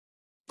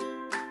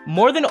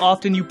More than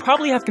often, you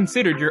probably have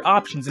considered your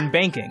options in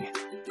banking.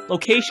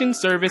 Location,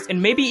 service,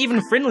 and maybe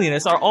even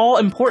friendliness are all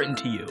important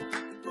to you.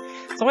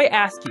 So I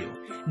ask you,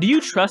 do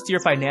you trust your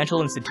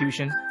financial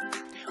institution?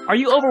 Are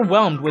you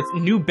overwhelmed with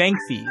new bank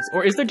fees,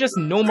 or is there just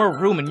no more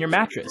room in your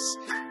mattress?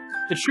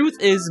 The truth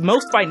is,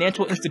 most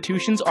financial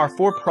institutions are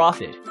for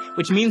profit,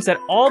 which means that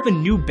all the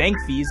new bank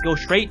fees go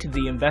straight to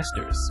the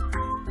investors.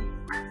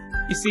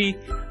 You see,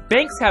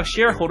 banks have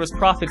shareholders'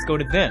 profits go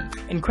to them,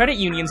 and credit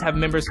unions have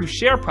members who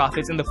share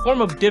profits in the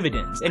form of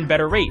dividends and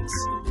better rates.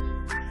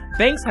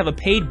 Banks have a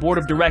paid board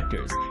of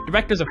directors.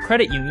 Directors of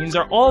credit unions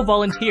are all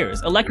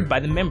volunteers elected by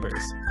the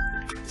members.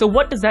 So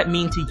what does that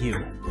mean to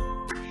you?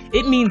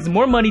 It means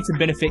more money to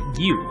benefit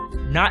you,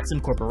 not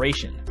some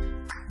corporation.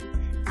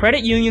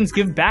 Credit unions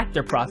give back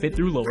their profit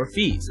through lower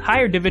fees,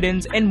 higher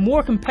dividends, and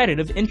more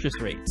competitive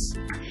interest rates.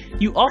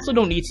 You also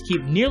don't need to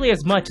keep nearly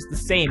as much as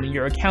the same in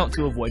your account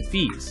to avoid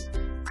fees.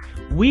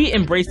 We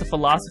embrace the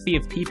philosophy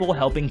of people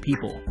helping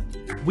people.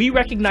 We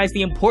recognize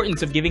the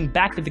importance of giving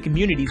back to the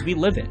communities we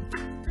live in.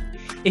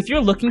 If you're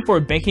looking for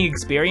a banking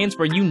experience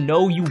where you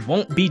know you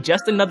won't be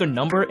just another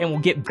number and will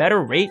get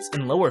better rates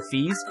and lower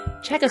fees,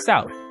 check us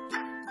out.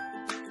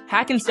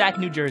 Hackensack,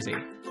 New Jersey.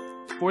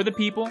 For the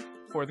people,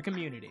 for the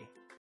community.